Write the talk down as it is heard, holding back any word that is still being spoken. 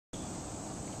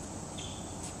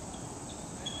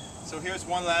So here's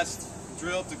one last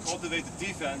drill to cultivate the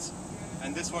defense,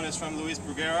 and this one is from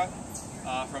Bruguera,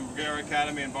 from Bruguera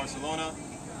Academy in Barcelona.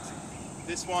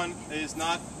 This one is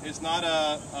not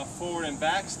a forward and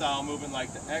back style movement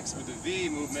like the X or the V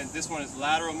movement. This one is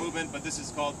lateral movement, but this is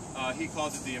called, he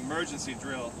calls it the emergency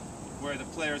drill, where the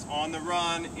player's on the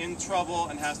run, in trouble,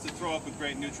 and has to throw up a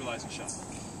great neutralizing shot.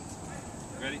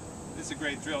 Ready? This is a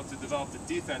great drill to develop the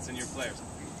defense in your players.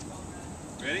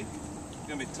 Ready? It's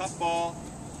going to be tough ball,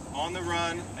 on the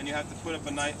run, and you have to put up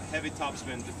a heavy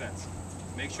topspin defense.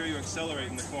 Make sure you accelerate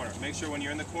in the corner. Make sure when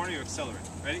you're in the corner, you accelerate.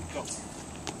 Ready? Go.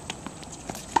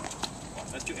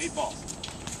 Let's do 8 balls.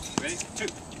 Ready? 2.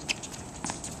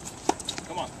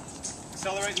 Come on.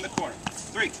 Accelerate in the corner.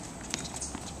 3.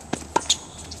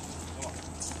 Come on.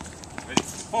 Ready?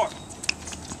 4.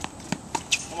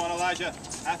 Come on, Elijah.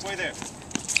 Halfway there.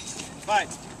 5.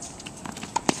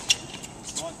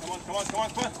 Come on, come on, come on, come on,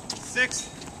 come on. 6.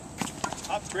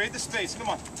 Up, create the space. Come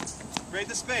on. Create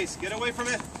the space. Get away from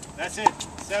it. That's it.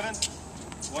 7.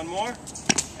 One more.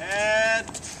 And...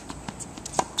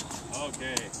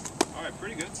 okay. All right,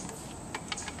 pretty good.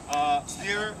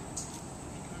 Here,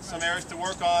 some areas to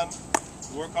work on.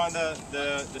 Work on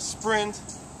the sprint,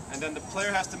 and then the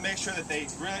player has to make sure that they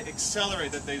really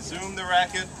accelerate, that they zoom the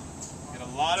racket, get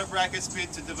a lot of racket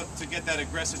speed to get that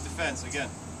aggressive defense. Again,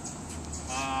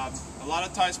 a lot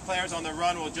of times players on the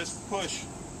run will just push.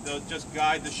 They'll just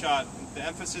guide the shot. The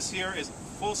emphasis here is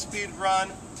full speed run,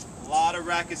 a lot of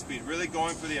racket speed, really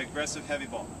going for the aggressive heavy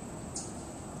ball.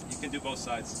 You can do both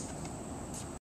sides.